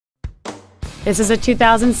This is a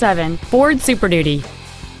 2007 Ford Super Duty.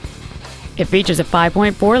 It features a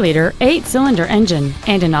 5.4-liter, 8-cylinder engine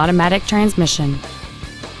and an automatic transmission.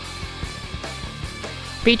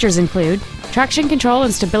 Features include traction control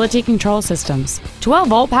and stability control systems,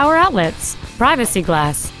 12-volt power outlets, privacy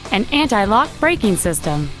glass, an anti-lock braking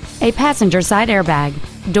system, a passenger side airbag,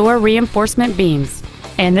 door reinforcement beams,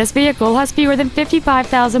 and this vehicle has fewer than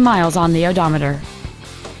 55,000 miles on the odometer.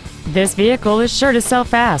 This vehicle is sure to sell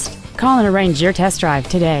fast. Call and arrange your test drive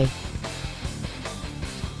today.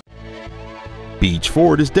 Beach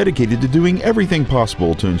Ford is dedicated to doing everything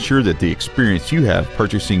possible to ensure that the experience you have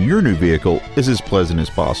purchasing your new vehicle is as pleasant as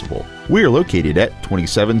possible. We are located at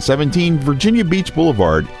 2717 Virginia Beach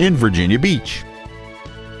Boulevard in Virginia Beach.